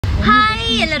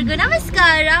Hi ಎಲ್ಲರಿಗೂ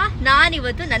ನಮಸ್ಕಾರ.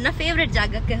 ನಾನಿವತ್ತು ನನ್ನ ಫೇವ್ರೆಟ್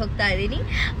ಜಾಗಕ್ಕೆ ಹೋಗ್ತಾ ಇದ್ದೀನಿ.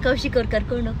 ಕೌಶಿಕ್ ಅವ್ರು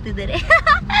ಕರ್ಕೊಂಡು ಹೋಗ್ತಿದ್ದಾರೆ.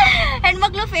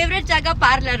 ಹೆಣ್ಮಕ್ಳು ಫೇವ್ರೆಟ್ ಜಾಗ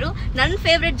ಪಾರ್ಲರು. ನನ್ನ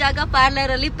ಫೇವ್ರೆಟ್ ಜಾಗ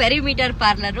ಪಾರ್ಲರ್ ಅಲ್ಲಿ ಪೆರಿಮೀಟರ್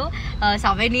ಪಾರ್ಲರು.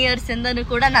 7 years ಇಂದನೂ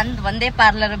ಕೂಡ ನಂದು ಒಂದೇ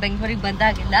ಪಾರ್ಲರ್ ಬೆಂಗಳೂರಿಗೆ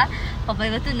ಬಂದಾಗಿಲ್ಲ. ಪಾಪ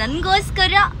ಇವತ್ತು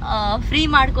ನನಗೋಸ್ಕರ ಫ್ರೀ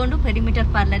ಮಾಡಿಕೊಂಡು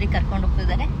ಪೆರಿಮೀಟರ್ ಪಾರ್ಲರಿಗೆ ಕರ್ಕೊಂಡು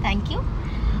ಹೋಗ್ತಿದ್ದಾರೆ. Thank you.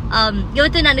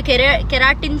 ಇವತ್ತು ನಾನು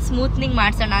ಕೆರಾಟಿನ್ ಸ್ಮೂತ್ನಿಂಗ್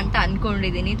ಮಾಡ್ಸೋಣ ಅಂತ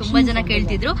ಅನ್ಕೊಂಡಿದ್ದೀನಿ. ತುಂಬಾ ಜನ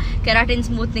ಕೇಳ್ತಿದ್ರು ಕೆರಾಟಿನ್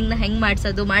ಸ್ಮೂತ್ನಿಂಗ್ ನ ಹೆಂಗ್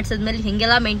ಮಾಡ್ಸದ್ಮೇಲೆ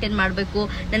ಹೆಂಗೆಲ್ಲ ಮೇಂಟೈನ್ ಮಾಡಬೇಕು,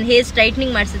 ನಾನು ಹೇರ್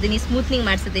ಸ್ಟ್ರೈಟ್ನಿಂಗ್ ಮಾಡ್ಸಿದ್ದೀನಿ, ಸ್ಮೂತ್ನಿಂಗ್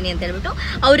ಮಾಡ್ಸಿದ್ದೀನಿ ಅಂತ ಹೇಳ್ಬಿಟ್ಟು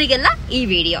ಅವರಿಗೆಲ್ಲ ಈ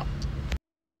ವಿಡಿಯೋ.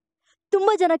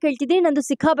 ತುಂಬಾ ಜನ ಕೇಳ್ತಿದ್ರಿ, ನಂದು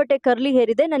ಸಿಕ್ಕಾಬಟ್ಟೆ ಕರ್ಲಿ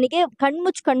ಹೇರ್ ಇದೆ, ನನಗೆ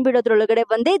ಕಣ್ಮುಚ್ಚಿ ಕಂಡ್ಬಿಡೋದ್ರೊಳಗಡೆ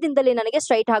ಒಂದೇ ದಿನದಲ್ಲಿ ನನಗೆ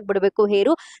ಸ್ಟ್ರೈಟ್ ಆಗ್ಬಿಡ್ಬೇಕು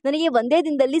ಹೇರು, ನನಗೆ ಒಂದೇ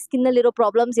ದಿನದಲ್ಲಿ ಸ್ಕಿನ್ ಅಲ್ಲಿರೋ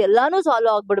ಪ್ರಾಬ್ಲಮ್ಸ್ ಎಲ್ಲಾನು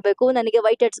ಸಾಲ್ವ್ ಆಗ್ಬಿಡ್ಬೇಕು, ನನಗೆ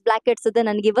ವೈಟ್ ಹೆಡ್ಸ್ ಬ್ಲಾಕ್ ಹೆಡ್ಸ್ ಇದೆ,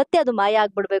 ನನಗೆ ಇವತ್ತೇ ಅದು ಮಾಯ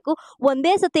ಆಗ್ಬಿಡ್ಬೇಕು,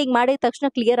 ಒಂದೇ ಸತಿ ಈಗ ಮಾಡಿದ ತಕ್ಷಣ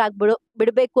ಕ್ಲಿಯರ್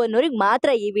ಬಿಡಬೇಕು ಅನ್ನೋರಿಗೆ ಮಾತ್ರ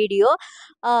ಈ ವಿಡಿಯೋ.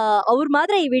 ಅವ್ರು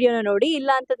ಮಾತ್ರ ಈ ವಿಡಿಯೋನ ನೋಡಿ,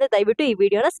 ಇಲ್ಲ ಅಂತಂದ್ರೆ ದಯವಿಟ್ಟು ಈ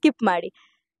ವಿಡಿಯೋನ ಸ್ಕಿಪ್ ಮಾಡಿ.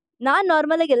 ನಾನ್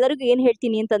ನಾರ್ಮಲ್ ಆಗಿ ಎಲ್ಲರಿಗೂ ಏನ್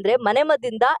ಹೇಳ್ತೀನಿ ಅಂತಂದ್ರೆ, ಮನೆ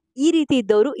ಮದ್ದಿಂದ ಈ ರೀತಿ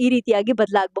ಇದ್ದವರು ಈ ರೀತಿಯಾಗಿ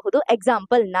ಬದಲಾಗಬಹುದು.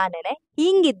 ಎಕ್ಸಾಂಪಲ್ ನಾನೇನೆ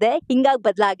ಹಿಂಗಿದ್ದೆ, ಹಿಂಗಾಗಿ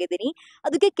ಬದಲಾಗಿದ್ದೀನಿ.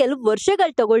 ಅದಕ್ಕೆ ಕೆಲವು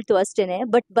ವರ್ಷಗಳು ತಗೊಳ್ತು ಅಷ್ಟೇನೆ,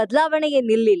 ಬಟ್ ಬದಲಾವಣೆಗೆ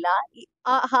ನಿಲ್ಲಿಲ್ಲ.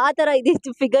 ಆ ತರ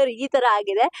ಇದಿತ್ತು, ಫಿಗರ್ ಈ ತರ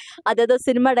ಆಗಿದೆ. ಅದದು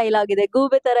ಸಿನಿಮಾ ಡೈಲಾಗ್ ಇದೆ,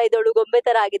 ಗೂಬೆ ತರ ಇದ್ದವಳು ಗೊಂಬೆ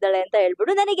ತರ ಆಗಿದ್ದಾಳೆ ಅಂತ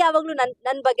ಹೇಳ್ಬಿಟ್ಟು. ನನಗೆ ಯಾವಾಗ್ಲೂ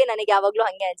ನನ್ನ ಬಗ್ಗೆ ನನಗೆ ಯಾವಾಗ್ಲೂ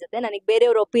ಹಂಗೆ ಅನ್ಸುತ್ತೆ. ನನಗೆ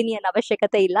ಬೇರೆಯವ್ರ ಒಪಿನಿಯನ್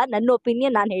ಅವಶ್ಯಕತೆ ಇಲ್ಲ, ನನ್ನ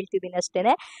ಒಪಿನಿಯನ್ ನಾನು ಹೇಳ್ತಿದ್ದೀನಿ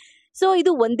ಅಷ್ಟೇನೆ. ಸೊ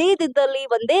ಇದು ಒಂದೇ ದಿನದಲ್ಲಿ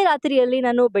ಒಂದೇ ರಾತ್ರಿಯಲ್ಲಿ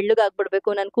ನಾನು ಬೆಳ್ಳಗಾಗ್ಬಿಡ್ಬೇಕು,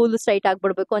 ನಾನು ಕೂಲ್ ಸ್ಟ್ರೈಟ್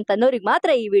ಆಗ್ಬಿಡ್ಬೇಕು ಅಂತ ಅನ್ನೋರಿಗೆ ಮಾತ್ರ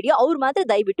ಈ ವಿಡಿಯೋ. ಅವ್ರು ಮಾತ್ರ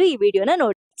ದಯವಿಟ್ಟು ಈ ವಿಡಿಯೋನ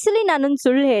ನೋಡಿ. ಆಕ್ಚುಲಿ ನಾನೊಂದು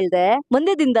ಸುಳ್ಳು ಹೇಳ್ದೆ,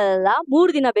 ಒಂದೇ ದಿನದಲ್ಲ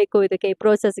 3 ದಿನ ಬೇಕು ಇದಕ್ಕೆ, ಈ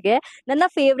ಪ್ರೋಸೆಸ್ಗೆ. ನನ್ನ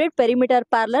ಫೇವ್ರೆಟ್ ಪೆರಿಮೀಟರ್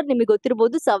ಪಾರ್ಲರ್ ನಿಮಗೆ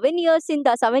ಗೊತ್ತಿರಬಹುದು. 7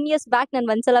 years ಬ್ಯಾಕ್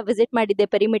ನಾನು ಒಂದ್ಸಲ ವಿಸಿಟ್ ಮಾಡಿದ್ದೆ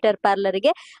ಪೆರಿಮೀಟರ್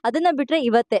ಪಾರ್ಲರ್ಗೆ. ಅದನ್ನ ಬಿಟ್ರೆ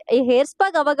ಇವತ್ತೇ ಈ ಹೇರ್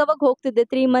ಸ್ಪಾಗ್ ಅವಾಗ ಹೋಗ್ತಿದ್ದೆ,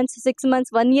 3 months 6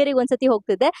 months 1 year ಒಂದ್ಸತಿ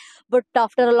ಹೋಗ್ತಿದ್ದೆ. But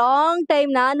after a long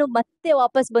time ನಾನು ಮತ್ತೆ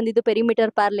ವಾಪಸ್ ಬಂದಿದ್ದು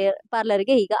ಪೆರಿಮೀಟರ್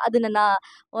ಪಾರ್ಲರ್ಗೆ. ಈಗ ಅದು ನನ್ನ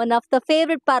one of the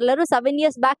favourite parlour. 7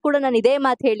 years back ಕೂಡ ನಾನು ಇದೇ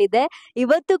ಮಾತು ಹೇಳಿದ್ದೆ.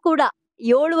 ಇವತ್ತು ಕೂಡ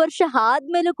 7 ವರ್ಷ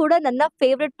ಆದ್ಮೇಲೂ ಕೂಡ ನನ್ನ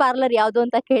ಫೇವ್ರೆಟ್ ಪಾರ್ಲರ್ ಯಾವುದು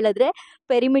ಅಂತ ಕೇಳಿದ್ರೆ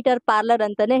ಪೆರಿಮೀಟರ್ ಪಾರ್ಲರ್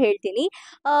ಅಂತಾನೆ ಹೇಳ್ತೀನಿ.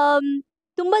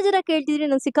 ತುಂಬಾ ಜನ ಕೇಳ್ತಿದ್ರಿ,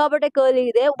 ನಾನು ಸಿಕ್ಕಾಪಟ್ಟೆ ಕರ್ಲಿ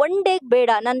ಇದೆ, ಒನ್ ಡೇಗ್ ಬೇಡ.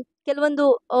 ನಾನು ಕೆಲವೊಂದು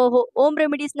ಹೋಮ್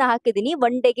ರೆಮಿಡೀಸ್ ನ ಹಾಕಿದ್ದೀನಿ,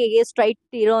 ಒನ್ ಡೇಗೆ ಹೇರ್ ಸ್ಟ್ರೈಟ್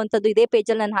ಇರೋ ಅಂತದ್ದು ಇದೇ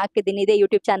ಪೇಜಲ್ಲಿ ನಾನು ಹಾಕಿದ್ದೀನಿ, ಇದೇ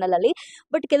ಯೂಟ್ಯೂಬ್ ಚಾನಲ್ ಅಲ್ಲಿ.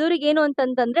 ಬಟ್ ಕೆಲವರಿಗೆ ಏನು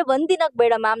ಅಂತಂದ್ರೆ, ಒಂದಿನಕ್ಕೆ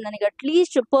ಬೇಡ ಮ್ಯಾಮ್, ನನಗೆ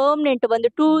ಅಟ್ಲೀಸ್ಟ್ ಪರ್ಮನೆಂಟ್ ಒಂದು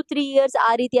 2-3 years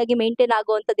ಆ ರೀತಿಯಾಗಿ ಮೇಂಟೈನ್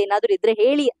ಆಗುವಂಥದ್ದು ಏನಾದ್ರು ಇದ್ರೆ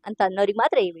ಹೇಳಿ ಅಂತ ಅನ್ನೋರಿಗೆ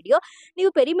ಮಾತ್ರ ಈ ವಿಡಿಯೋ.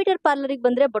 ನೀವು ಪೆರಿಮೀಟರ್ ಪಾರ್ಲರಿಗೆ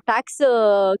ಬಂದ್ರೆ ಬೊಟಾಕ್ಸ್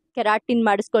ಕೆರಾಟಿನ್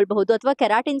ಮಾಡಿಸ್ಕೊಳ್ಬಹುದು, ಅಥವಾ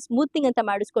ಕೆರಾಟಿನ್ ಸ್ಮೂತ್ನಿಂಗ್ ಅಂತ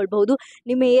ಮಾಡಿಸ್ಕೊಳ್ಬಹುದು.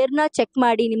 ನಿಮ್ಮ ಹೇರ್ನ ಚೆಕ್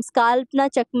ಮಾಡಿ, ನಿಮ್ಮ ಸ್ಕಾಲ್ಪ್ನ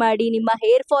ಚೆಕ್ ಮಾಡಿ, ನಿಮ್ಮ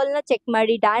ಹೇರ್ ಫಾಲ್ನ ಚೆಕ್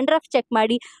ಮಾಡಿ, ಡ್ಯಾಂಡ್ರಫ್ ಚೆಕ್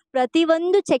ಮಾಡಿ,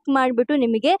 ಪ್ರತಿಯೊಂದು ಚೆಕ್ ಮಾಡಿಬಿಟ್ಟು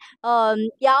ನಿಮಗೆ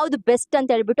ಯಾವ್ದು ಬೆಸ್ಟ್ ಅಂತ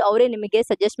ಹೇಳ್ಬಿಟ್ಟು ಅವರೇ ನಿಮಗೆ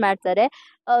ಸಜೆಸ್ಟ್ ಮಾಡ್ತಾರೆ.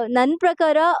 ನನ್ನ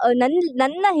ಪ್ರಕಾರ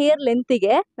ನನ್ನ ಹೇರ್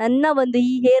ಲೆಂತಿಗೆ,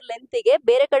 ಈ ಹೇರ್ ಲೆಂತಿಗೆ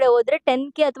ಬೇರೆ ಕಡೆ ಹೋದ್ರೆ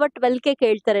 10K ಅಥವಾ 12K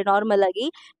ಕೇಳ್ತಾರೆ ನಾರ್ಮಲ್ ಆಗಿ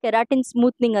ಕೆರಾಟಿನ್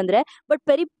ಸ್ಮೂತ್ನಿಂಗ್ ಅಂದ್ರೆ. ಬಟ್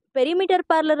ಪೆರಿಮೀಟರ್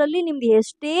ಪಾರ್ಲರ್ ಅಲ್ಲಿ ನಿಮ್ದು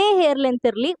ಎಷ್ಟೇ ಹೇರ್ ಲೆಂತ್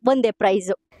ಇರಲಿ ಒಂದೇ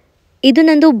ಪ್ರೈಸ್. ಇದು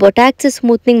ನಂದು ಬೊಟಾಕ್ಸ್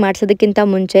ಸ್ಮೂತ್ನಿಂಗ್ ಮಾಡ್ಸೋದಕ್ಕಿಂತ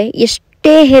ಮುಂಚೆ ಎಷ್ಟೇ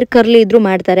ಹೇರ್ ಕರ್ಲಿ ಇದ್ರೂ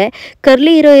ಮಾಡ್ತಾರೆ.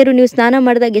 ಕರ್ಲಿ ಇರೋ ಹೇರು ನೀವು ಸ್ನಾನ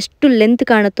ಮಾಡಿದಾಗ ಎಷ್ಟು ಲೆಂತ್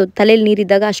ಕಾಣುತ್ತೋ, ತಲೆಯಲ್ಲಿ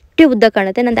ನೀರಿದ್ದಾಗ ಅಷ್ಟೇ ಉದ್ದ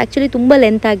ಕಾಣುತ್ತೆ. ನಂದು ಆ್ಯಕ್ಚುಲಿ ತುಂಬ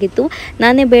ಲೆಂತ್ ಆಗಿತ್ತು,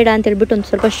 ನಾನೇ ಬೇಡ ಅಂತ ಹೇಳ್ಬಿಟ್ಟು ಒಂದು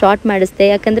ಸ್ವಲ್ಪ ಶಾರ್ಟ್ ಮಾಡಿಸ್ದೆ,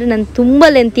 ಯಾಕಂದರೆ ನಾನು ತುಂಬ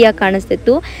ಲೆಂತಿಯಾಗಿ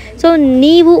ಕಾಣಿಸ್ತಿತ್ತು. ಸೊ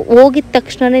ನೀವು ಹೋಗಿದ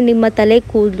ತಕ್ಷಣ ನಿಮ್ಮ ತಲೆ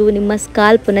ಕೂದಲು, ನಿಮ್ಮ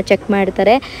ಸ್ಕಾಲ್ಪನ್ನ ಚೆಕ್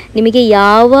ಮಾಡ್ತಾರೆ. ನಿಮಗೆ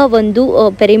ಯಾವ ಒಂದು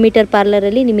ಪೆರಿಮೀಟರ್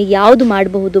ಪಾರ್ಲರಲ್ಲಿ ನಿಮಗೆ ಯಾವುದು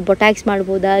ಮಾಡಬಹುದು, ಬೊಟ್ಯಾಕ್ಸ್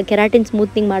ಮಾಡ್ಬೋದಾ, ಕೆರಾಟಿನ್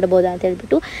ಸ್ಮೂತ್ನಿಂಗ್ ಮಾಡ್ಬೋದಾ ಅಂತ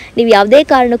ಹೇಳ್ಬಿಟ್ಟು. ನೀವು ಯಾವುದೇ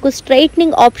ಕಾರಣಕ್ಕೂ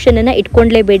ಸ್ಟ್ರೈಟ್ನಿಂಗ್ ಆಪ್ಷನನ್ನು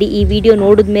ಇಟ್ಕೊಂಡ್ಲೇಬೇಡಿ. ಈ ವಿಡಿಯೋ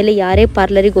ನೋಡಿದ್ಮೇಲೆ ಯಾರೇ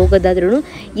ಪಾರ್ಲರಿಗೆ ಹೋಗೋದಾದ್ರೂ,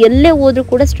 ಎಲ್ಲೇ ಹೋದ್ರೂ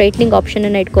ಕೂಡ ಸ್ಟ್ರೈಟ್ನಿಂಗ್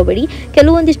ಆಪ್ಷನನ್ನು ಇಟ್ಕೋಬೇಡಿ.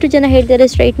 ಕೆಲವೊಂದಿಷ್ಟು ಜನ ಹೇಳ್ತಾರೆ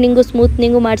ಸ್ಟ್ರೈಟ್ನಿಂಗು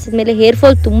ಸ್ಮೂತ್ನಿಂಗು ಮಾಡಿಸಿದ್ಮೇಲೆ ಹೇರ್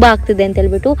ಫಾಲ್ ತುಂಬ ಆಗ್ತಿದೆ ಅಂತ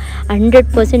ಹೇಳ್ಬಿಟ್ಟು.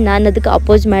 100% ನಾನು ಅದಕ್ಕೆ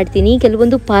ಅಪೋಸ್ ಮಾಡ್ತೀನಿ.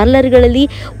 ಕೆಲವೊಂದು ಪಾರ್ಲರ್ಗಳಲ್ಲಿ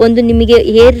ಒಂದು ನಿಮಗೆ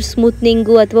ಹೇರ್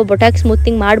ಸ್ಮೂತ್ನಿಂಗು ಅಥವಾ ಬೊಟಾಕ್ಸ್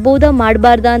ಸ್ಮೂತ್ನಿಂಗ್ ಮಾಡ್ಬೋದಾ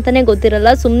ಮಾಡಬಾರ್ದಾ ಅಂತಲೇ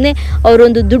ಗೊತ್ತಿರಲ್ಲ, ಸುಮ್ಮನೆ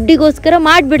ಅವರೊಂದು ದುಡ್ಡಿಗೋಸ್ಕರ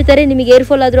ಮಾಡಿಬಿಡ್ತಾರೆ, ನಿಮಗೆ ಹೇರ್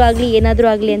ಫಾಲ್ ಆದರೂ ಆಗಲಿ ಏನಾದರೂ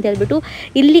ಆಗಲಿ ಅಂತ ಹೇಳ್ಬಿಟ್ಟು.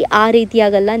 ಇಲ್ಲಿ ಆ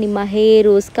ರೀತಿಯಾಗಲ್ಲ, ನಿಮ್ಮ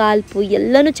ಹೇರು ಸ್ಕಾಲ್ಪು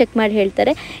ಎಲ್ಲನೂ ಚೆಕ್ ಮಾಡಿ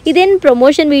ಹೇಳ್ತಾರೆ. ಇದೇನು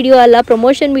ಪ್ರಮೋಷನ್ ವಿಡಿಯೋ ಅಲ್ಲ.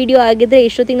 ಪ್ರಮೋಷನ್ ವಿಡಿಯೋ ಆಗಿದ್ದರೆ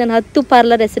ಇಷ್ಟೊತ್ತಿಗೆ ನಾನು 10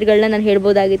 ಪಾರ್ಲರ್ ಹೆಸರುಗಳನ್ನ ನಾನು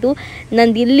ಹೇಳ್ಬೋದಾಗಿತ್ತು.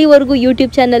 ನಂದು ಇಲ್ಲಿವರೆಗೂ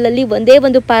ಯೂಟ್ಯೂಬ್ ಚಾನಲಲ್ಲಿ ಒಂದೇ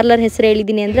ಒಂದು ಪಾರ್ಲರ್ ಹೆಸರು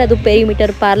ಹೇಳಿದ್ದೀನಿ ಅಂದರೆ ಅದು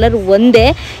ಪೆರಿಮೀಟರ್ ಪಾರ್ಲರ್ ಒಂದೇ.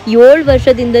 7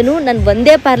 ವರ್ಷದಿಂದನೂ ನಾನು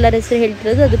ಒಂದೇ ಪಾರ್ಲರ್ ಹೆಸರು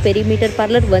ಹೇಳ್ತಿರೋದು, ಅದು ಪೆರಿಮೀಟರ್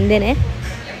ಪಾರ್ಲರ್ ಒಂದೇ.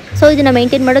 ಸೊ ಇದನ್ನು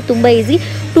ಮೇಂಟೈನ್ ಮಾಡೋದು ತುಂಬ ಈಸಿ.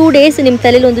 2 days ನಿಮ್ಮ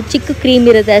ತಲೆಯಲ್ಲಿ ಒಂದು ಚಿಕ್ಕ ಕ್ರೀಮ್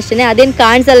ಇರುತ್ತೆ ಅಷ್ಟೇ, ಅದೇನು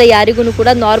ಕಾಣಿಸಲ್ಲ ಯಾರಿಗೂ ಕೂಡ,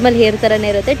 ನಾರ್ಮಲ್ ಹೇರ್ ಥರನೇ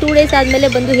ಇರುತ್ತೆ. 2 days ಆದಮೇಲೆ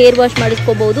ಬಂದು ಹೇರ್ ವಾಶ್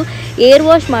ಮಾಡಿಸ್ಕೋಬೋದು. ಹೇರ್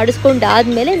ವಾಶ್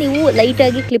ಮಾಡಿಸ್ಕೊಂಡಾದಮೇಲೆ ನೀವು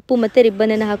ಲೈಟಾಗಿ ಕ್ಲಿಪ್ಪು ಮತ್ತು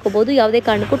ರಿಬ್ಬನನ್ನು ಹಾಕೋಬೋದು. ಯಾವುದೇ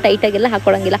ಕಾರಣಕ್ಕೂ ಟೈಟಾಗೆಲ್ಲ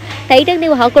ಹಾಕೊಳ್ಳೋಂಗಿಲ್ಲ. ಟೈಟಾಗಿ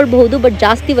ನೀವು ಹಾಕೊಳ್ಬಹುದು, ಬಟ್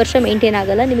ಜಾಸ್ತಿ ವರ್ಷ ಮೇಂಟೈನ್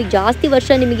ಆಗೋಲ್ಲ. ನಿಮಗೆ ಜಾಸ್ತಿ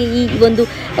ವರ್ಷ ನಿಮಗೆ ಈ ಒಂದು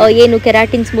ಏನು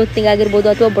ಕೆರಾಟಿನ್ ಸ್ಮೂತ್ನಿಂಗ್ ಆಗಿರ್ಬೋದು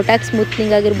ಅಥವಾ ಬೊಟಾಕ್ಸ್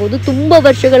ಸ್ಮೂತ್ನಿಂಗ್ ಆಗಿರ್ಬೋದು ತುಂಬ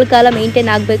ವರ್ಷಗಳ ಕಾಲ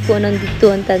ಮೇಂಟೈನ್ ಆಗಬೇಕು ಅನ್ನೋದಿತ್ತು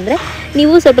ಅಂತಂದರೆ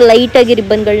ನೀವು ಸ್ವಲ್ಪ ಲೈಟಾಗಿ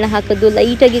ರಿಬ್ಬನ್ಗಳನ್ನ ಹಾಕೋದು,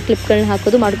 ಲೈಟಾಗಿ ಕ್ಲಿಪ್ಗಳನ್ನ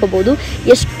ಹಾಕೋದು ಮಾಡ್ಕೋಬೋದು.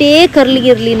 ಎಷ್ಟೇ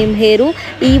ಕರ್ಲಿಗಿರಲಿ ನಿಮ್ಮ ಹೇರು,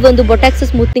 ಈ ಒಂದು ಬೊಟಾಕ್ಸ್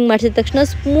ಸ್ಮೂತ್ನಿಂಗ್ ಮಾಡಿಸಿದ ತಕ್ಷಣ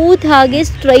ಸ್ಮೂತ್ ಆಗಿ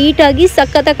ಸ್ಟ್ರೈಟ್ ಆಗಿ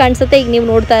ಸಖತ್ತಾಗಿ ಕಾಣಿಸುತ್ತೆ. ಈಗ ನೀವು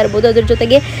ನೋಡ್ತಾ ಇರ್ಬೋದು. ಅದ್ರ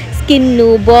ಜೊತೆಗೆ ಸ್ಕಿನ್ನು,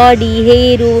 ಬಾಡಿ,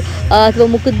 ಹೇರು ಅಥವಾ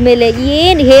ಮುಖದ ಮೇಲೆ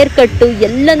ಏನು ಹೇರ್ ಕಟ್ಟು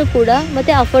ಎಲ್ಲನೂ ಕೂಡ,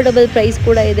 ಮತ್ತು ಅಫೋರ್ಡಬಲ್ ಪ್ರೈಸ್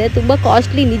ಕೂಡ ಇದೆ. ತುಂಬ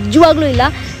ಕಾಸ್ಟ್ಲಿ ನಿಜವಾಗ್ಲೂ ಇಲ್ಲ.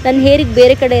 ನನ್ನ ಹೇರಿಗೆ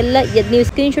ಬೇರೆ ಕಡೆ ಎಲ್ಲ ನೀವು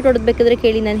ಸ್ಕ್ರೀನ್ಶಾಟ್ ಹೊಡೆದ್ಬೇಕಾದ್ರೆ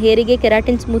ಕೇಳಿ ನನ್ನ ಹೇರಿಗೆ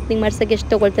ಕೆರಾಟಿನ್ ಸ್ಮೂತ್ನಿಂಗ್ ಮಾಡ್ಸೋಕ್ಕೆ ಎಷ್ಟು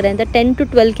ತೊಗೊಳ್ತಾರೆ ಅಂತ. 10 to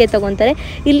 12K ತೊಗೊತಾರೆ.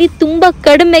 ಇಲ್ಲಿ ತುಂಬ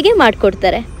ಕಡಿಮೆಗೆ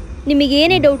ಮಾಡಿಕೊಡ್ತಾರೆ. ನಿಮಗೆ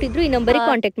ಏನೇ ಡೌಟ್ ಇದ್ರೂ ಈ ನಂಬರಿಗೆ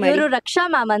ಕಾಂಟ್ಯಾಕ್ಟ್ ಮಾಡಿ. ಇವರು ರಕ್ಷಾ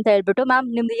ಮ್ಯಾಮ್ ಅಂತ ಹೇಳ್ಬಿಟ್ಟು. ಮ್ಯಾಮ್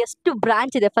ನಿಮ್ದು ಎಷ್ಟು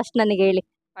ಬ್ರಾಂಚ್ ಇದೆ ಫಸ್ಟ್ ನನಗೆ ಹೇಳಿ.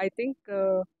 ಐ ಥಿಂಕ್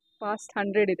ಪಾಸ್ಟ್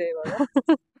 100 ಇದೆ ಇವಾಗ.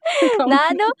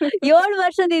 ನಾನು 7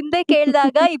 ವರ್ಷದ ಹಿಂದೆ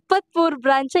ಕೇಳಿದಾಗ 23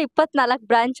 ಬ್ರಾಂಚ್ 24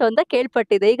 ಬ್ರಾಂಚ್ ಅಂತ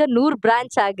ಕೇಳ್ಪಟ್ಟಿದೆ. ಈಗ 100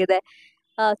 ಬ್ರಾಂಚ್ ಆಗಿದೆ.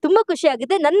 ತುಂಬಾ ಖುಷಿ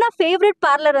ಆಗಿದೆ. ನನ್ನ ಫೇವ್ರೆಟ್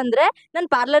ಪಾರ್ಲರ್ ಅಂದ್ರೆ, ನಾನು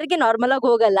ಪಾರ್ಲರ್ಗೆ ನಾರ್ಮಲ್ ಆಗಿ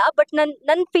ಹೋಗಲ್ಲ, ಬಟ್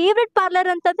ನನ್ನ ಫೇವ್ರೆಟ್ ಪಾರ್ಲರ್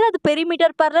ಅಂತಂದ್ರೆ ಅದು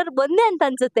ಪೆರಿಮೀಟರ್ ಪಾರ್ಲರ್ ಒಂದೇ ಅಂತ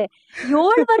ಅನ್ಸುತ್ತೆ.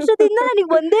 7 ವರ್ಷದಿಂದ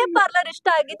ನನಗೆ ಒಂದೇ ಪಾರ್ಲರ್ ಇಷ್ಟ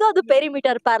ಆಗಿದ್ದು, ಅದು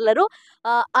ಪೆರಿಮೀಟರ್ ಪಾರ್ಲರು.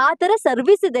 ಆ ತರ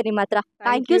ಸರ್ವಿಸ್ ಇದೆ ನಿಮ್ಮ ಹತ್ರ.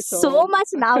 Thank you so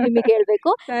much. ನಾವು ನಿಮಗೆ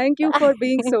ಹೇಳ್ಬೇಕು thank you for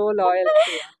being so loyal.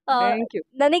 Thank you.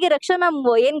 ನನಗೆ ರಕ್ಷಾ ಮ್ಯಾಮ್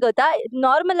ಏನ್ ಗೊತ್ತಾ,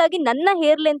 ನಾರ್ಮಲ್ ಆಗಿ ನನ್ನ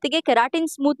ಹೇರ್ ಲೆಂತ್ಗೆ ಕೆರಾಟಿನ್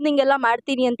ಸ್ಮೂತ್ನಿಂಗ್ ಎಲ್ಲ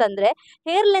ಮಾಡ್ತೀನಿ ಅಂತಂದ್ರೆ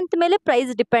ಹೇರ್ ಲೆಂತ್ ಮೇಲೆ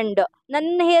ಪ್ರೈಸ್ ಡಿಪೆಂಡ್.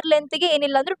 ನನ್ನ ಹೇರ್ ಲೆಂತ್ಗೆ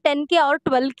ಏನಿಲ್ಲ ಅಂದ್ರೆ 10K or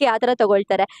 12K ಆ ತರ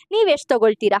ತಗೊಳ್ತಾರೆ. ನೀವ್ ಎಷ್ಟು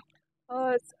ತಗೊಳ್ತೀರಾ?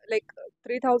 ಲೈಕ್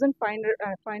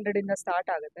 3500 ಇಂದ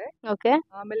ಸ್ಟಾರ್ಟ್ ಆಗುತ್ತೆ. ಓಕೆ.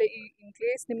 ಆಮೇಲೆ ಇನ್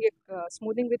ಕೇಸ್ ನಿಮ್ಗೆ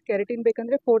ಸ್ಮೂದಿಂಗ್ ವಿತ್ ಕೆರಟಿನ್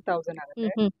ಬೇಕಂದ್ರೆ 4000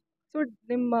 ಆಗುತ್ತೆ. ಸೊ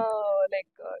ನಿಮ್ಮ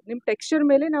ಲೈಕ್ ನಿಮ್ ಟೆಕ್ಸ್ಚರ್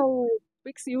ಮೇಲೆ ನಾವು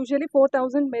ಫಿಕ್ಸ್ ಯೂಶಲಿ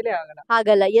 4000 ಮೇಲೆ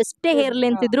ಆಗಲ್ಲ. ಎಷ್ಟೇ ಹೇರ್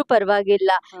ಲೆಂತ್ ಇದ್ರೂ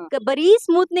ಪರವಾಗಿಲ್ಲ. ಬರೀ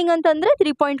ಸ್ಮೂತ್ನಿಂಗ್ ಅಂತಂದ್ರೆ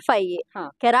 3.5,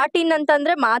 ಕೆರಾಟಿನ್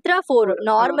ಅಂತಂದ್ರೆ ಮಾತ್ರ 4.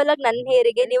 ನಾರ್ಮಲ್ ಆಗಿ ನನ್ನ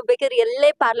ಹೇರಿಗೆ ನೀವು ಬೇಕಾದ್ರೆ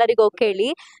ಎಲ್ಲೇ ಪಾರ್ಲರಿಗೆ ಹೋಗಿ ಕೇಳಿ,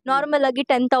 ನಾರ್ಮಲ್ ಆಗಿ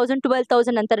 10,000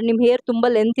 12,000 ಅಂತಾರೆ. ನಿಮ್ ಹೇರ್ ತುಂಬಾ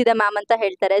ಲೆಂತ್ ಇದೆ ಮ್ಯಾಮ್ ಅಂತ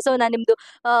ಹೇಳ್ತಾರೆ. ಸೊ ನಾನು ನಿಮ್ದು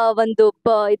ಒಂದು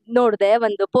ನೋಡ್ದೆ,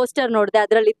 ಒಂದು ಪೋಸ್ಟರ್ ನೋಡ್ದೆ,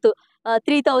 ಅದ್ರಲ್ಲಿತ್ತು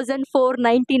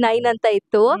 3,499 ಅಂತ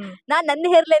ಇತ್ತು. ನಾನ್ ನನ್ನ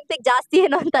ಹೇರ್ ಲೆಂತ್ ಜಾಸ್ತಿ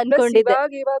ಏನೋ ಅಂತ ಅನ್ಕೊಂಡಿದ್ದೆ.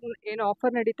 ಇವಾಗ ಏನು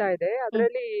ಆಫರ್ ನಡೀತಾ ಇದೆ,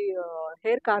 ಅದರಲ್ಲಿ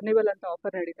ಹೇರ್ ಕಾರ್ನಿವಲ್ ಅಂತ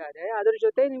ಆಫರ್ ನಡೀತಾ ಇದೆ. ಅದ್ರ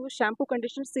ಜೊತೆ ನೀವು ಶಾಂಪೂ,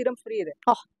 ಕಂಡೀಷನರ್, ಸೀರಮ್ ಫ್ರೀ ಇದೆ.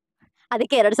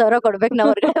 ಅದಕ್ಕೆ 2,000 ಕೊಡ್ಬೇಕು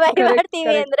ನಾವು ಹೊರಗಡೆ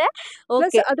ಮಾಡ್ತೀವಿ ಅಂದ್ರೆ.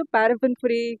 ಅದು paraffin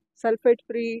free, sulphate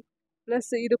free,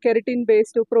 plus ಇದು keratin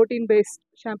based, protein based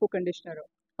shampoo conditioner.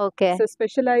 Okay. So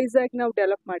specialise ಆಗಿ ನಾವು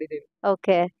ಡೆವಲಪ್ ಮಾಡಿದ್ದೀವಿ.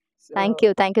 Okay,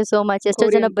 thank you so much. ಎಷ್ಟೋ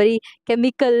ಜನ ಬರೀ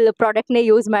ಕೆಮಿಕಲ್ ಪ್ರಾಡಕ್ಟ್ ನೇ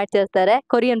ಯೂಸ್ ಮಾಡ್ತಿರ್ತಾರೆ.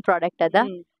 ಕೊರಿಯನ್ ಪ್ರಾಡಕ್ಟ್ ಅದ.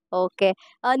 ಓಕೆ.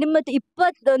 ನಿಮ್ಮ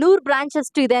 100 ಬ್ರಾಂಚ್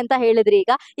ಅಷ್ಟು ಇದೆ ಅಂತ ಹೇಳಿದ್ರಿ.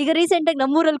 ಈಗ ರೀಸೆಂಟ್ ಆಗಿ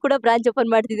ನಮ್ಮೂರಲ್ಲಿ ಕೂಡ ಬ್ರಾಂಚ್ ಓಪನ್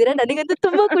ಮಾಡ್ತಿದ್ದೀರಾ. ನನಗಂತೂ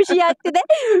ತುಂಬಾ ಖುಷಿ ಆಗ್ತಿದೆ.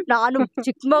 ನಾನು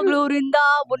ಚಿಕ್ಕಮಗಳೂರಿಂದ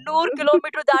 300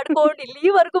 ಕಿಲೋಮೀಟರ್ ದಾಡ್ಕೊಂಡು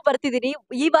ಇಲ್ಲಿವರೆಗೂ ಬರ್ತಿದ್ದೀನಿ.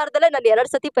 ಈ ವಾರದಲ್ಲೇ ನಾನು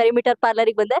 2 ಸತಿ ಪೆರಿಮೀಟರ್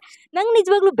ಪಾರ್ಲರಿಗೆ ಬಂದೆ. ನಂಗೆ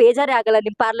ನಿಜವಾಗ್ಲೂ ಬೇಜಾರೇ ಆಗಲ್ಲ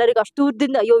ನಿಮ್ ಪಾರ್ಲರಿಗೆ. ಅಷ್ಟು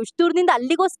ದೂರದಿಂದ, ಇಷ್ಟು ದೂರದಿಂದ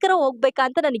ಅಲ್ಲಿಗೋಸ್ಕರ ಹೋಗ್ಬೇಕಾ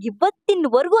ಅಂತ ನನಗೆ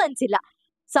ಇವತ್ತಿನವರೆಗೂ ಅನ್ಸಿಲ್ಲ.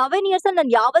 7 years ಅಲ್ಲಿ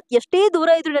ನಾನು ಎಷ್ಟೇ ದೂರ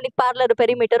ಇದ್ರು ನನಗೆ ಪಾರ್ಲರ್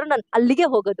ಪೆರಿಮೀಟರ್, ನಾನು ಅಲ್ಲಿಗೆ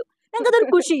ಹೋಗೋದು. ನಂಗೆ ಅದ್ರ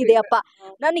ಖುಷಿ ಇದೆ ಅಪ್ಪ.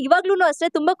 ನಾನು ಇವಾಗ್ಲೂ ಅಷ್ಟೇ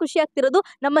ತುಂಬಾ ಖುಷಿ ಆಗ್ತಿರೋದು.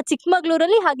 ನಮ್ಮ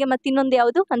ಚಿಕ್ಕಮಗಳೂರಲ್ಲಿ, ಹಾಗೆ ಮತ್ತೆ ಇನ್ನೊಂದು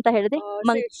ಯಾವುದು ಅಂತ ಹೇಳಿದೆ,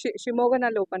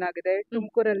 ಶಿವಮೊಗ್ಗನಲ್ಲಿ ಓಪನ್ ಆಗಿದೆ,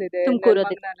 ತುಮಕೂರಲ್ಲಿದೆ,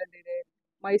 ನೆಲಮಂಗಲದಲ್ಲಿದೆ,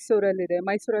 ಮೈಸೂರಲ್ಲಿದೆ.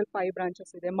 ಮೈಸೂರಲ್ಲಿ 5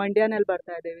 ಬ್ರಾಂಚಸ್ ಇದೆ. ಮಂಡ್ಯನಲ್ಲಿ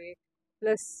ಬರ್ತಾ ಇದ್ದೀವಿ.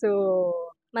 ಪ್ಲಸ್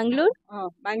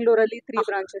ಮ್ಯಾಂಗ್ಳೂರಲ್ಲಿ 3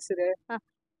 ಬ್ರಾಂಚಸ್ ಇದೆ.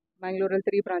 ಮ್ಯಾಂಗ್ಳೂರಲ್ಲಿ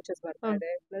 3 ಬ್ರಾಂಚಸ್ ಬರ್ತಾ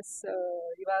ಇದೆ. ಪ್ಲಸ್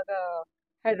ಇವಾಗ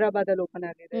ಹೈದರಾಬಾದ್ ಅಲ್ಲಿ ಓಪನ್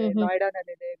ಆಗಿದೆ,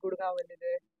 ನೋಯ್ಡಾನಲ್ಲಿದೆ,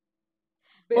 ಗುಡ್ಗಾಂವಲ್ಲಿದೆ.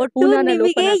 ಒಟ್ಟು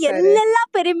ನಿಮಗೆ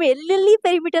ಎಲ್ಲೆಲ್ಲಿ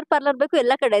ಪೆರಿಮೀಟರ್ ಪಾರ್ಲರ್ ಬೇಕು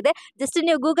ಎಲ್ಲ ಕಡೆ ಇದೆ. ಜಸ್ಟ್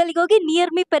ನೀವು ಗೂಗಲ್ಗೆ ಹೋಗಿ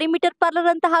ನಿಯರ್ ಮೀ ಪೆರಿಮೀಟರ್ ಪಾರ್ಲರ್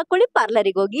ಅಂತ ಹಾಕೊಳ್ಳಿ,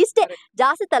 ಪಾರ್ಲರಿಗೆ ಹೋಗಿ. ಇಷ್ಟೇ,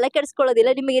 ಜಾಸ್ತಿ ತಲೆ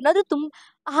ಕೆಡಿಸ್ಕೊಳ್ಳೋದಿಲ್ಲ. ನಿಮಗೆ ಏನಾದ್ರು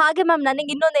ಹಾಗೆ ಮ್ಯಾಮ್,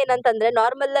 ನನಗೆ ಇನ್ನೊಂದು ಏನಂತಂದ್ರೆ,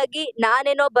 ನಾರ್ಮಲ್ ಆಗಿ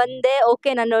ನಾನೇನೋ ಬಂದೆ, ಓಕೆ,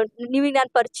 ನಿಮಗೆ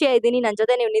ನಾನು ಪರಿಚಯ ಇದ್ದೀನಿ, ನನ್ನ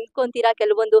ಜೊತೆ ನೀವು ನಿಂತ್ಕೊಂತೀರಾ,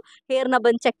 ಕೆಲವೊಂದು ಹೇರ್ನ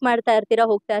ಬಂದು ಚೆಕ್ ಮಾಡ್ತಾ ಇರ್ತೀರಾ,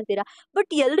 ಹೋಗ್ತಾ ಇರ್ತೀರಾ.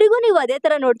 ಬಟ್ ಎಲ್ರಿಗೂ ನೀವು ಅದೇ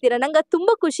ತರ ನೋಡ್ತೀರಾ. ನಂಗೆ ಅದು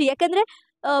ತುಂಬಾ ಖುಷಿ. ಯಾಕಂದ್ರೆ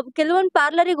ಕೆಲವೊಂದು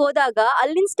ಪಾರ್ಲರಿಗೆ ಹೋದಾಗ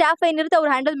ಅಲ್ಲಿನ ಸ್ಟಾಫ್ ಏನಿರುತ್ತೆ ಅವ್ರು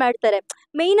ಹ್ಯಾಂಡಲ್ ಮಾಡ್ತಾರೆ.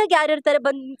 ಮೇನ್ ಆಗಿ ಯಾರು ಇರ್ತಾರೆ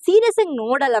ಬಂದು ಸೀರಿಯಸ್ ಆಗಿ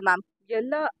ನೋಡಲ್ಲ ಮ್ಯಾಮ್.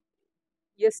 ಎಲ್ಲ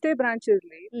ಎಷ್ಟೇ ಬ್ರಾಂಚ್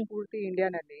ಇರಲಿ ಪೂರ್ತಿ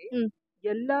ಇಂಡಿಯಾನಲ್ಲಿ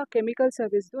ಎಲ್ಲ ಕೆಮಿಕಲ್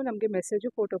ಸರ್ವಿಸ್ ನಮ್ಗೆ ಮೆಸೇಜ್,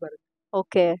 ಫೋಟೋ ಬರುತ್ತೆ.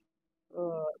 ಓಕೆ.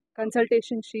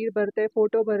 ಕನ್ಸಲ್ಟೇಷನ್ ಶೀಟ್ ಬರುತ್ತೆ,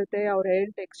 ಫೋಟೋ ಬರುತ್ತೆ, ಅವ್ರ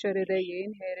ಹೇರ್ ಟೆಕ್ಸ್ಚರ್ ಇದೆ,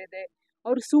 ಏನ್ ಹೇರ್ ಇದೆ,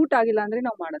 ಅವ್ರು ಸೂಟ್ ಆಗಿಲ್ಲ ಅಂದ್ರೆ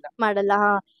ನಾವು ಮಾಡಲ್ಲ.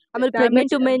 ಆಮೇಲೆ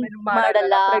ಪ್ರೆಗ್ನೆಂಟ್ ವುಮೆನ್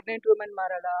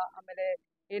ಮಾಡಲ್ಲ. ಆಮೇಲೆ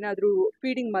ಏನಾದ್ರೂ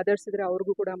ಫೀಡಿಂಗ್ ಮದರ್ಸ್ ಇದ್ರೆ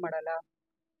ಅವ್ರಿಗೂ ಕೂಡ ಮಾಡಲ್ಲ.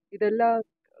 ಇದೆಲ್ಲ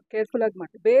ಕೇರ್ಫುಲ್ ಆಗಿ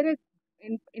ಮಾಡ್ತಾರೆ. ಬೇರೆ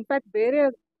ಇನ್ಫ್ಯಾಕ್ಟ್ ಬೇರೆ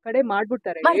ಕಡೆ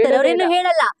ಮಾಡ್ಬಿಡ್ತಾರೆ, ಅವ್ರೇನು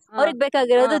ಹೇಳಲ್ಲ. ಅವ್ರಿಗೆ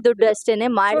ಬೇಕಾಗಿರೋದು ದುಡ್ಡು ಅಷ್ಟೇನೆ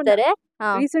ಮಾಡ್ತಾರೆ.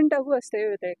 ರೀಸೆಂಟ್ ಆಗು ಅಷ್ಟೇ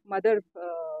ಮದರ್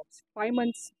 5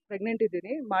 months ಪ್ರೆಗ್ನೆಂಟ್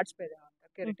ಇದ್ದೀನಿ, ಮಾಡಿಸ್ಬೇಡ ಅಂತ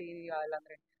ಕೆರಟಿನ್ ಆಯಿಲ್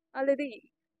ಅಂದ್ರೆ. ಅಲ್ಲದೆ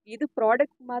ಇದು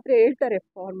ಪ್ರಾಡಕ್ಟ್ ಮಾತ್ರ ಹೇಳ್ತಾರೆ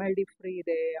ಫಾರ್ಮಾಲಿಟಿ ಫ್ರೀ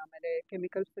ಇದೆ, ಆಮೇಲೆ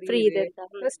ಕೆಮಿಕಲ್ ಫ್ರೀ ಇದೆ,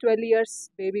 ಪ್ಲಸ್ 12 years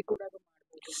ಬೇಬಿ ಕೂಡ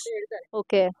ಮಾಡ್ಬೋದು ಅಂತ ಹೇಳ್ತಾರೆ.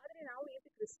 ಓಕೆ. ಆದ್ರೆ ನಾವು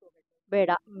ಏನಕ್ಕೆ ರಿಸ್ಕ್ ಹೋಗ್ಬೇಕು? ಬೇಡ.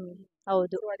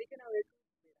 ಹೌದು. ಅದಕ್ಕೆ ನಾವು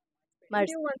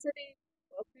ನೀವು ಒಂದ್ಸತಿ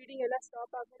ಫೀಡಿಂಗ್ ಎಲ್ಲ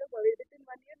ಸ್ಟಾಪ್ ಆದ್ಮೇಲೆ ವಿತಿನ್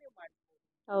 1 year ನೀವು ಮಾಡ್ಬೋದು.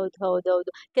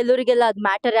 ಹೌದು. ಕೆಲವರಿಗೆಲ್ಲ ಅದು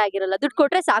ಮ್ಯಾಟರೇ ಆಗಿರಲ್ಲ. ದುಡ್ಡು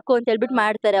ಕೊಟ್ರೆ ಸಾಕು ಅಂತ ಹೇಳ್ಬಿಟ್ಟು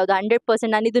ಮಾಡ್ತಾರೆ. ಹೌದು,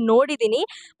 100%. ನಾನು ಇದು ನೋಡಿದೀನಿ.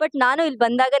 ಬಟ್ ನಾನು ಇಲ್ಲಿ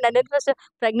ಬಂದಾಗ ನನ್ನ ಫಸ್ಟ್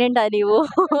ಪ್ರೆಗ್ನೆಂಟ್ ನೀವು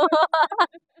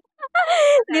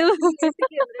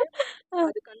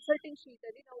ಕನ್ಸಲ್ಟಿಂಗ್ ಶೀಟ್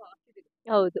ಅಲ್ಲಿ ನಾವು ಹಾಕಿದೀವಿ.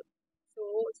 ಹೌದು.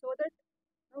 ಸೊ ದಟ್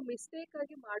ನಾವು ಮಿಸ್ಟೇಕ್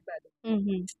ಆಗಿ ಮಾಡಬಾರ್ದು.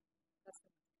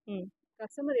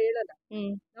 ಕಸ್ಟಮರ್ ಹೇಳಲ್ಲ,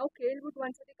 ನಾವು ಕೇಳ್ಬಿಟ್ಟು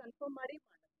ಒಂದ್ಸತಿ ಕನ್ಫರ್ಮ್ ಮಾಡಿ.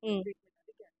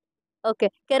 ಓಕೆ.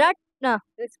 ಹಾ.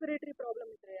 ರೆಸ್ಪಿರೇಟರಿ ಪ್ರಾಬ್ಲಮ್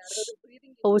ಇದ್ರೆ ಯಾರಿಗಾದ್ರೂ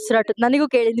ಬ್ರೀದಿಂಗ್ ಉಸಿರಾಟ ನನಗೂ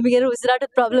ಕೇಳಿ ನಿಮಗೇನು ಉಸಿರಾಟದ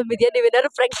ಪ್ರಾಬ್ಲಮ್ ಇದೆಯಾ, ನೀವೇನಾದ್ರು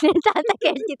ಪ್ರೆಗ್ನೆಂಟ್ ಅಂತ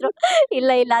ಕೇಳ್ತಿದ್ರು.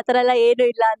 ಇಲ್ಲ ಇಲ್ಲ ಆ ಥರ ಎಲ್ಲ ಏನು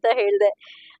ಇಲ್ಲ ಅಂತ ಹೇಳಿದೆ.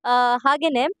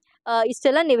 ಹಾಗೇನೆ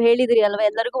ಇಷ್ಟೆಲ್ಲ ನೀವು ಹೇಳಿದ್ರಿ ಅಲ್ವಾ,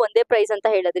 ಎಲ್ಲರಿಗೂ ಒಂದೇ ಪ್ರೈಸ್ ಅಂತ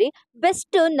ಹೇಳಿದ್ರಿ.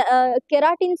 ಬೆಸ್ಟ್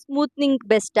ಕೆರಾಟಿನ್ ಸ್ಮೂತ್ನಿಂಗ್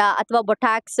ಬೆಸ್ಟಾ ಅಥವಾ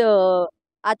ಬೊಟ್ಯಾಕ್ಸ್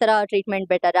ಆ ಥರ ಟ್ರೀಟ್ಮೆಂಟ್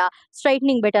ಬೆಟರಾ,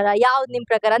 ಸ್ಟ್ರೈಟ್ನಿಂಗ್ ಬೆಟರಾ, ಯಾವ್ದು ನಿಮ್ಮ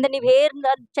ಪ್ರಕಾರ? ಅಂದ್ರೆ ನೀವು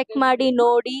ಹೇರ್ನ ಚೆಕ್ ಮಾಡಿ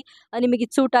ನೋಡಿ ನಿಮಗೆ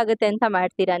ಇದು ಸೂಟ್ ಆಗುತ್ತೆ ಅಂತ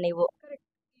ಮಾಡ್ತೀರಾ ನೀವು? ಕರೆಕ್ಟ್.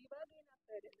 ಇವಾಗ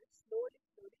ಏನಾಗ್ತಾ ಇದೆ ಅಂದ್ರೆ ಸ್ಲೋಲಿ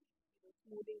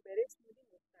ಸ್ಮೂದಿಂಗ್ ಬೇರೆ ಸ್ಮೂದಿಂಗ್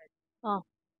ಹೋಗ್ತಾ ಇದೆ. ಹಾ.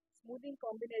 ಸ್ಮೂದಿಂಗ್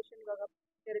ಕಾಂಬಿನೇಷನ್ ಇವಾಗ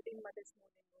ಕೆರಟಿನ್ ಮತ್ತೆ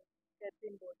ಸ್ಮೂದಿಂಗ್,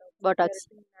 ಕೆರಟಿನ್ Botox.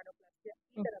 ಕೆರಟಿನ್ ನ್ಯಾನೋಪ್ಲಾಸ್ಟಿಯಾ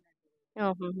ಈ ತರ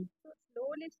ಹ್ಮ್. So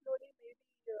slowly may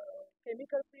be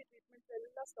chemical free treatments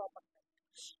ಎಲ್ಲ ಸ್ಟಾಪ್ ಆಗ್ತಾ ಇದೆ.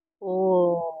 ಓ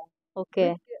ಓಕೆ.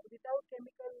 ವಿತೌಟ್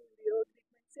ಕೆಮಿಕಲ್ ಇರೋ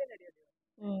ಟ್ರೀಟ್ಮೆಂಟ್ಸೇ ನಡೆಯೋದು.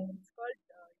 ಇಟ್ಸ್ ಕಾಲ್ಡ್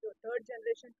ಇದು third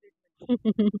generation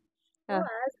treatment. So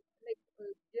as like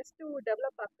ಎಷ್ಟು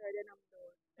ಡೆವಲಪ್ ಆಗ್ತಾ ಇದೆ ನಮ್ದು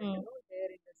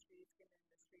hair industry, skin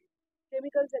industry,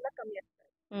 chemicals ಎಲ್ಲ ಕಮ್ಮಿ ಆಗ್ತಾ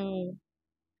ಇದೆ.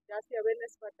 ಜಾಸ್ತಿ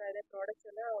ಅವೇರ್ನೆಸ್ ಬರ್ತಾ ಇದೆ, ಪ್ರಾಡಕ್ಟ್ಸ್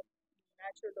ಎಲ್ಲ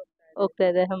ನ್ಯಾಚುರಲ್ ಹೋಗ್ತಾ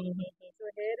ಇದೆ. ಸೊ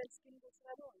ಹೇರ್ ಅಂಡ್ ಸ್ಕಿನ್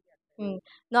ಗೋಸ್ಕರನೂ ಹಂಗೆ ಆಗ್ತಾ ಇದೆ.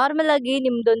 ನಾರ್ಮಲ್ ಆಗಿ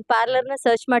ನಿಮ್ದೊಂದು ಪಾರ್ಲರ್ನ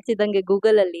ಸರ್ಚ್ ಮಾಡ್ತಿದ್ದಂಗೆ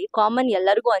ಗೂಗಲ್ ಅಲ್ಲಿ ಕಾಮನ್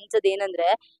ಎಲ್ಲರಿಗೂ ಅನ್ಸೋದು ಏನಂದ್ರೆ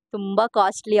ತುಂಬಾ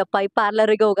ಕಾಸ್ಟ್ಲಿ ಅಪ್ಪ, ಈ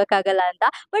ಪಾರ್ಲರ್ಗೆ ಹೋಗಕ್ಕಾಗಲ್ಲ ಅಂತ.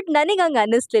 ಬಟ್ ನನಗೆ ಹಂಗ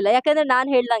ಅನಿಸ್ಲಿಲ್ಲ, ಯಾಕಂದ್ರೆ ನಾನು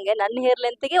ಹೇಳ್ದಂಗೆ ನನ್ನ ಹೇರ್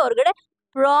ಲೆಂತ್ಗೆ ಹೊರಗಡೆ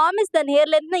ಪ್ರಾಮಿಸ್ ನನ್ನ ಹೇರ್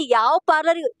ಲೆಂತ್ ನ ಯಾವ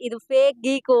ಪಾರ್ಲರ್ ಇದು ಫೇಕ್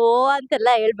ಗೀಕು ಅಂತೆಲ್ಲ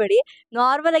ಹೇಳ್ಬೇಡಿ.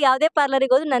 ನಾರ್ಮಲ್ ಆಗಿ ಯಾವುದೇ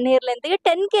ಪಾರ್ಲರ್ಗೆ ಹೋದ್ರು ನನ್ನ ಹೇರ್ ಲೆಂತ್ಗೆ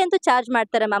 10K ಅಂತೂ ಚಾರ್ಜ್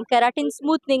ಮಾಡ್ತಾರೆ ma'am. Keratin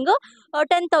smoothening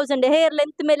 10,000. Hair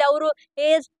length ಮೇಲೆ ಅವರು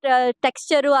ಹೇರ್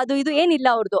ಟೆಕ್ಸ್ಚರು ಅದು ಇದು ಏನಿಲ್ಲ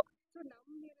ಅವ್ರದ್ದು. ಸೊ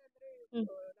ನಮ್ಗೇನಂದ್ರೆ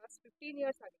ಲಾಸ್ಟ್ 15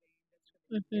 ಇಯರ್ಸ್ ಆಗಿದೆ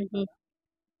ಇಂಡಸ್ಟ್ರಿ.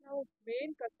 ನಾವು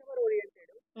main customer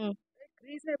oriented,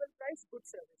 reasonable price, good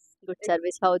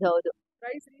service. ಹೌದು.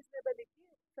 ಪ್ರೈಸ್ ರೀಸನೇಬಲ್ ಇಕ್ಕಿ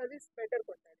ಸರ್ವಿಸ್ ಬೆಟರ್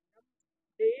ಕೊಡ್ತಾ ಇದ್ದೀವಿ. ನಮ್ಮ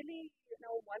ಡೈಲಿ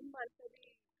ನಾವು 1 ಮಂತ್ ಅಲ್ಲಿ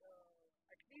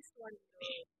ಅಟ್ಲೀಸ್ಟ್ ಒಂದು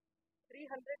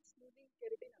 300 ಸ್ಮೂದಿಂಗ್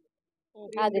ಕೆರಟಿನ್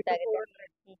ಆಗುತ್ತೆ. 400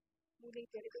 ಸ್ಮೂದಿಂಗ್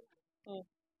ಕೆರಟಿನ್.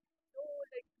 ಸೊ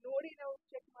ಲೈಕ್ ನೋಡಿ ನಾವು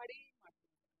ಚೆಕ್ ಮಾಡಿ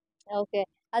ಮಾಡ್ತೀವಿ. ಓಕೆ.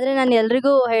 ಆದ್ರೆ ನಾನು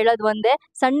ಎಲ್ರಿಗೂ ಹೇಳೋದು ಒಂದೇ,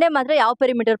 ಸಂಡೇ ಮಾತ್ರ ಯಾವ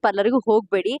ಪೆರಿಮೀಟರ್ ಪಾರ್ಲರ್ಗೂ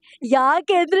ಹೋಗ್ಬೇಡಿ.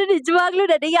 ಯಾಕೆ ಅಂದ್ರೆ ನಿಜವಾಗ್ಲೂ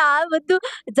ನನಗೆ ಆ ಒಂದು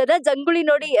ಜಂಗುಳಿ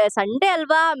ನೋಡಿ, ಸಂಡೇ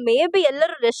ಅಲ್ವಾ ಮೇ ಬಿ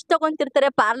ಎಲ್ಲರೂ ರೆಸ್ಟ್ ತಗೊಂತಿರ್ತಾರೆ,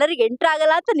 ಪಾರ್ಲರ್ಗೆ ಎಂಟ್ರ್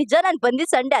ಆಗಲ್ಲ ಅಂತ. ನಿಜ ನಾನು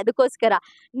ಬಂದಿದ್ದು ಸಂಡೇ ಅದಕ್ಕೋಸ್ಕರ.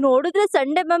 ನೋಡಿದ್ರೆ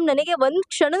ಸಂಡೇ ಮ್ಯಾಮ್ ನನಗೆ ಒಂದು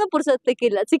ಕ್ಷಣನೂ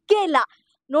ಸಿಕ್ಕೇ ಇಲ್ಲ.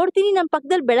 ನೋಡ್ತೀನಿ ನನ್ನ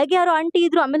ಪಕ್ಕದಲ್ಲಿ ಬೆಳಗ್ಗೆ ಯಾರೋ ಆಂಟಿ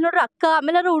ಇದ್ರು, ಆಮೇಲೆ ನೋಡ್ರೆ ಅಕ್ಕ,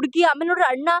 ಆಮೇಲೆ ಯಾರೋ ಹುಡುಗಿ, ಆಮೇಲೆ ನೋಡ್ರೆ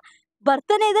ಅಣ್ಣ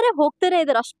ಬರ್ತಾನೆ ಇದಾರೆ ಹೋಗ್ತಾನೆ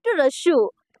ಇದಾರೆ, ಅಷ್ಟು ರಶ್ಶು.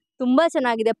 ತುಂಬಾ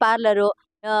ಚೆನ್ನಾಗಿದೆ ಪಾರ್ಲರು.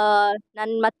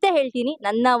 ನಾನು ಮತ್ತೆ ಹೇಳ್ತೀನಿ,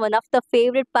 ನನ್ನ one of the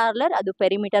favourite parlour ಅದು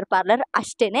ಪೆರಿಮೀಟರ್ ಪಾರ್ಲರ್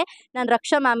ಅಷ್ಟೇನೆ. ನಾನು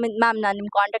ರಕ್ಷಾ ಮ್ಯಾಮ್ ನಾನು ನಿಮ್ಮ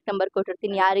ಕಾಂಟ್ಯಾಕ್ಟ್ ನಂಬರ್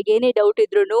ಕೊಟ್ಟಿರ್ತೀನಿ. ಯಾರಿಗೇನೇ ಡೌಟ್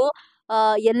ಇದ್ರೂ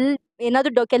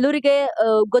ಏನಾದರೂ ಕೆಲವರಿಗೆ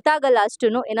ಗೊತ್ತಾಗಲ್ಲ ಅಷ್ಟು,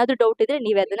 ಏನಾದರೂ ಡೌಟ್ ಇದ್ರೆ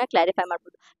ನೀವೇ ಅದನ್ನ ಕ್ಲಾರಿಫೈ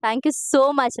ಮಾಡ್ಬೋದು. Thank you so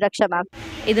much Raksha ma'am.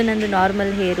 ಇದು ನಂದು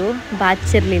ನಾರ್ಮಲ್ ಹೇರು,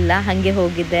 ಬಾಚಿರಲಿಲ್ಲ, ಹಾಗೆ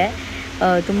ಹೋಗಿದ್ದೆ.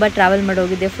 ತುಂಬ ಟ್ರಾವೆಲ್ ಮಾಡಿ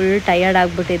ಹೋಗಿದ್ದೆ, ಫುಲ್ ಟಯರ್ಡ್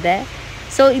ಆಗಿಬಿಟ್ಟಿದೆ.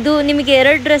 ಸೊ ಇದು ನಿಮಗೆ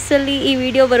 2 ಡ್ರೆಸ್ಸಲ್ಲಿ ಈ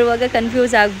ವಿಡಿಯೋ ಬರುವಾಗ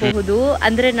ಕನ್ಫ್ಯೂಸ್ ಆಗಬಹುದು.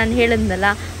 ಅಂದರೆ ನಾನು ಹೇಳಿದ್ನಲ್ಲ,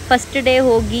 ಫಸ್ಟ್ ಡೇ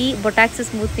ಹೋಗಿ ಬೊಟ್ಯಾಕ್ಸ್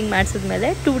ಸ್ಮೂತ್ನಿಂಗ್ ಮಾಡಿಸಿದ್ಮೇಲೆ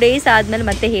 2 ಡೇಸ್ ಆದಮೇಲೆ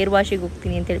ಮತ್ತೆ ಹೇರ್ ವಾಶಿಗೆ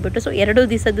ಹೋಗ್ತೀನಿ ಅಂತ ಹೇಳ್ಬಿಟ್ಟು, ಸೊ 2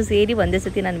 ದಿವಸದ್ದು ಸೇರಿ ಒಂದೇ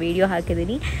ಸತಿ ನಾನು ವೀಡಿಯೋ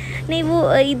ಹಾಕಿದ್ದೀನಿ. ನೀವು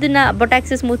ಇದನ್ನು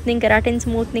ಬೊಟ್ಯಾಕ್ಸ್ ಸ್ಮೂತ್ನಿಂಗ್, ಕೆರಾಟಿನ್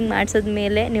ಸ್ಮೂತ್ನಿಂಗ್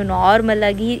ಮಾಡಿಸಿದ್ಮೇಲೆ ನೀವು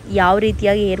ನಾರ್ಮಲಾಗಿ ಯಾವ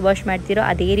ರೀತಿಯಾಗಿ ಹೇರ್ ವಾಶ್ ಮಾಡ್ತೀರೋ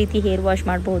ಅದೇ ರೀತಿ ಹೇರ್ ವಾಶ್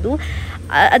ಮಾಡ್ಬೋದು.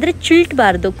 ಆದರೆ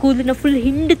ಚಿಲ್ಟ್ಬಾರ್ದು, ಕೂದಲನ್ನ ಫುಲ್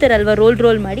ಹಿಂಡ್ತಾರಲ್ವ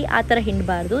ರೋಲ್ ಮಾಡಿ, ಆ ಥರ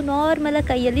ಹಿಂಡಬಾರ್ದು. ನಾರ್ಮಲಾಗಿ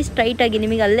ಕೈಯಲ್ಲಿ ಸ್ಟ್ರೈಟಾಗಿ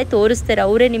ನಿಮಗೆ ಅಲ್ಲೇ ತೋರಿಸ್ತಾರೆ,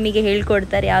 ಅವರೇ ನಿಮಗೆ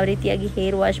ಹೇಳ್ಕೊಡ್ತಾರೆ ಯಾವ ರೀತಿಯಾಗಿ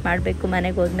ಹೇರ್ ವಾಶ್ ಮಾಡಬೇಕು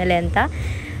ಮನೆಗೆ ಹೋದ್ಮೇಲೆ ಅಂತ.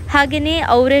 ಹಾಗೆಯೇ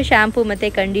ಅವರೇ ಶ್ಯಾಂಪು ಮತ್ತು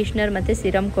ಕಂಡೀಷ್ನರ್ ಮತ್ತು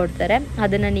ಸಿರಮ್ ಕೊಡ್ತಾರೆ,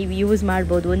 ಅದನ್ನು ನೀವು ಯೂಸ್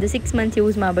ಮಾಡ್ಬೋದು. ಒಂದು 6 ಮಂತ್ಸ್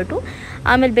ಯೂಸ್ ಮಾಡಿಬಿಟ್ಟು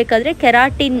ಆಮೇಲೆ ಬೇಕಾದರೆ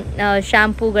ಕೆರಾಟಿನ್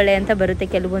ಶ್ಯಾಂಪೂಗಳೇ ಅಂತ ಬರುತ್ತೆ,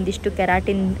 ಕೆಲವೊಂದಿಷ್ಟು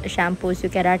ಕೆರಾಟಿನ್ ಶ್ಯಾಂಪೂಸು,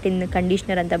 ಕೆರಾಟಿನ್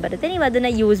ಕಂಡೀಷ್ನರ್ ಅಂತ ಬರುತ್ತೆ, ನೀವು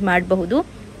ಅದನ್ನು ಯೂಸ್ ಮಾಡಬಹುದು.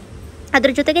 ಅದ್ರ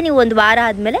ಜೊತೆಗೆ ನೀವು 1 ವಾರ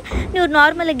ಆದಮೇಲೆ ನೀವು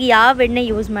ನಾರ್ಮಲಾಗಿ ಯಾವ ಎಣ್ಣೆ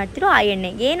ಯೂಸ್ ಮಾಡ್ತೀರೋ ಆ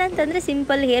ಎಣ್ಣೆ. ಏನಂತಂದರೆ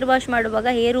ಸಿಂಪಲ್ ಹೇರ್ ವಾಶ್ ಮಾಡುವಾಗ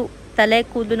ಹೇರು ತಲೆ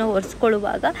ಕೂದಲನ್ನ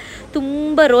ಒರೆಸ್ಕೊಳ್ಳುವಾಗ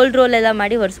ತುಂಬ ರೋಲ್ ಎಲ್ಲ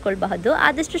ಮಾಡಿ ಒರೆಸ್ಕೊಳ್ಬಹುದು.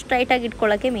 ಆದಷ್ಟು ಸ್ಟ್ರೈಟಾಗಿ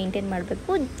ಇಟ್ಕೊಳ್ಳೋಕ್ಕೆ ಮೇಂಟೈನ್ ಮಾಡಬೇಕು.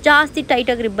 ಜಾಸ್ತಿ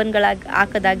ಟೈಟಾಗಿ ರಿಬ್ಬನ್ಗಳಾಗಿ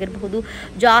ಹಾಕೋದಾಗಿರ್ಬಹುದು,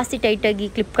 ಜಾಸ್ತಿ ಟೈಟಾಗಿ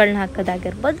ಕ್ಲಿಪ್ಗಳನ್ನ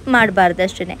ಹಾಕೋದಾಗಿರ್ಬೋದು ಮಾಡಬಾರ್ದು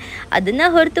ಅಷ್ಟೇ. ಅದನ್ನು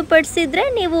ಹೊರತುಪಡಿಸಿದ್ರೆ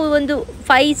ನೀವು ಒಂದು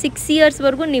 5-6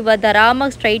 ಇಯರ್ಸ್ವರೆಗೂ ನೀವು ಅದು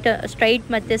ಆರಾಮಾಗಿ ಸ್ಟ್ರೈಟ್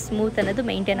ಮತ್ತು ಸ್ಮೂತ್ ಅನ್ನೋದು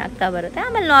ಮೇಂಟೈನ್ ಆಗ್ತಾ ಬರುತ್ತೆ.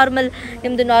 ಆಮೇಲೆ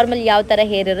ನಿಮ್ಮದು ನಾರ್ಮಲ್ ಯಾವ ಥರ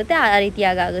ಹೇರ್ ಇರುತ್ತೆ ಆ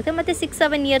ರೀತಿಯಾಗಿ ಆಗುತ್ತೆ. ಮತ್ತು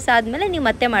 6-7 ಇಯರ್ಸ್ ಆದಮೇಲೆ ನೀವು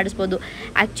ಮತ್ತೆ ಮಾಡಿಸ್ಬೋದು.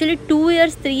 ಆ್ಯಕ್ಚುಲಿ 2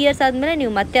 ಇಯರ್ಸ್ 3 ಇಯರ್ಸ್ ಆದಮೇಲೆ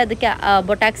ನೀವು ಮತ್ತೆ ಅದಕ್ಕೆ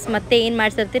ಬೊಟ್ಯಾಕ್ಸ್ ಮತ್ತೆ ಏನು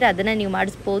ಮಾಡಿಸಿರ್ತೀರ ಅದನ್ನು ನೀವು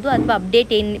ಮಾಡಿಸ್ಬೋದು, ಅಥವಾ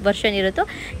ಅಪ್ಡೇಟ್ ಏನು ವರ್ಷನ್ ಇರುತ್ತೋ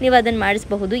ನೀವು ಅದನ್ನು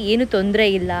ಮಾಡಿಸ್ಬಹುದು. ಏನೂ ತೊಂದರೆ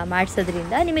ಇಲ್ಲ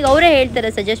ಮಾಡಿಸೋದ್ರಿಂದ. ನಿಮಗೆ ಅವರೇ ಹೇಳ್ತಾರೆ,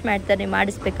 ಸಜೆಸ್ಟ್ ಮಾಡ್ತಾರೆ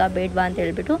ಮಾಡಿಸ್ಬೇಕಾ ಬೇಡವಾ ಅಂತ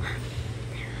ಹೇಳ್ಬಿಟ್ಟು.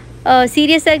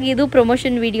 ಸೀರಿಯಸ್ ಆಗಿ ಇದು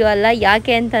ಪ್ರಮೋಷನ್ ವಿಡಿಯೋ ಅಲ್ಲ.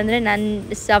 ಯಾಕೆ ಅಂತಂದರೆ ನಾನು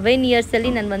 7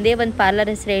 ಇಯರ್ಸಲ್ಲಿ ನಾನು ಒಂದೇ ಒಂದು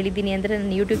ಪಾರ್ಲರ್ ಹೆಸರು ಹೇಳಿದ್ದೀನಿ ಅಂದರೆ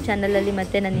ನನ್ನ ಯೂಟ್ಯೂಬ್ ಚಾನಲಲ್ಲಿ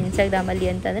ಮತ್ತು ನನ್ನ ಇನ್ಸ್ಟಾಗ್ರಾಮಲ್ಲಿ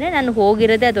ಅಂತಂದರೆ ನಾನು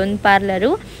ಹೋಗಿರೋದೇ ಅದೊಂದು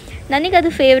ಪಾರ್ಲರು. ನನಗದು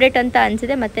ಫೇವ್ರೇಟ್ ಅಂತ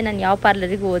ಅನಿಸಿದೆ. ಮತ್ತು ನಾನು ಯಾವ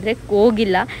ಪಾರ್ಲರಿಗೆ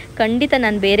ಹೋಗಿಲ್ಲ. ಖಂಡಿತ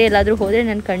ನಾನು ಬೇರೆ ಎಲ್ಲಾದರೂ ಹೋದರೆ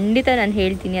ನಾನು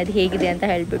ಹೇಳ್ತೀನಿ ಅದು ಹೇಗಿದೆ ಅಂತ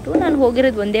ಹೇಳಿಬಿಟ್ಟು. ನಾನು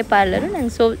ಹೋಗಿರೋದು ಒಂದೇ ಪಾರ್ಲರು,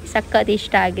 ನಂಗೆ ಸಖತ್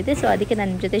ಇಷ್ಟ ಆಗಿದೆ. ಸೊ ಅದಕ್ಕೆ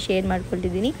ನನ್ನ ಜೊತೆ ಶೇರ್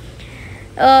ಮಾಡ್ಕೊಳ್ತಿದ್ದೀನಿ.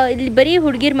 ಇಲ್ಲಿ ಬರೀ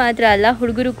ಹುಡುಗಿರು ಮಾತ್ರ ಅಲ್ಲ,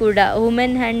 ಹುಡುಗರು ಕೂಡ,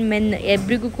 ವುಮೆನ್ ಆ್ಯಂಡ್ ಮೆನ್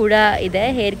ಎಬ್ರಿಗೂ ಕೂಡ ಇದೆ.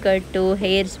 ಹೇರ್ ಕಟ್ಟು,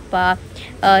 ಹೇರ್ ಸ್ಪಾ,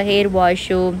 ಹೇರ್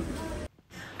ವಾಶು,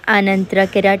 ಆನಂತರ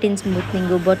ಕೆರಾಟಿನ್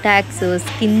ಸ್ಮೂತ್ನಿಂಗು, ಬೊಟ್ಯಾಕ್ಸು,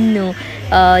 ಸ್ಕಿನ್ನು,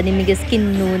 ನಿಮಗೆ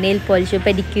skin, nail polish,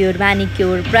 pedicure,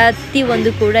 manicure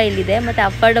ಪ್ರತಿಯೊಂದು ಕೂಡ ಇಲ್ಲಿದೆ. ಮತ್ತು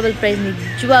ಅಫೋರ್ಡಬಲ್ ಪ್ರೈಸ್,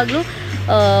 ನಿಜವಾಗ್ಲೂ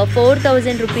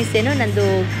 4000 ರುಪೀಸ್ ಏನೋ ನಂದು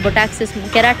ಬೊಟ್ಯಾಕ್ಸ್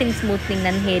ಕೆರಾಟಿನ್ ಸ್ಮೂತ್ನಿಂಗ್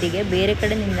ನನ್ನ ಹೇರಿಗೆ. ಬೇರೆ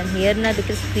ಕಡೆ ನನ್ನ ಹೇರ್ನ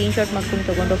ಬೇಕಾದ್ರೆ ಸ್ಕ್ರೀನ್ಶಾಟ್ ಮಾಡ್ಕೊಂಡು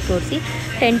ತೊಗೊಂಡೋಗಿ ತೋರಿಸಿ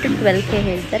 10 to 12K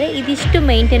ಹೇಳ್ತಾರೆ. ಇದಿಷ್ಟು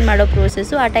ಮೇಂಟೈನ್ ಮಾಡೋ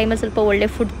ಪ್ರೋಸೆಸ್ಸು. ಆ ಟೈಮಲ್ಲಿ ಸ್ವಲ್ಪ ಒಳ್ಳೆ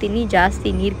ಫುಡ್ ತಿನ್ನಿ,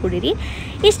 ಜಾಸ್ತಿ ನೀರು ಕುಡೀರಿ.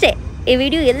 ಇಷ್ಟೇ. ಈ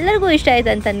ವಿಡಿಯೋ ಎಲ್ಲರಿಗೂ ಇಷ್ಟ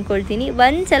ಆಯ್ತು ಅಂತ ಅಂದ್ಕೊಳ್ತೀನಿ.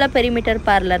 ಒಂದು ಸಲ ಪೆರಿಮೀಟರ್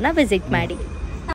ಪಾರ್ಲರ್ನ ವಿಸಿಟ್ ಮಾಡಿ.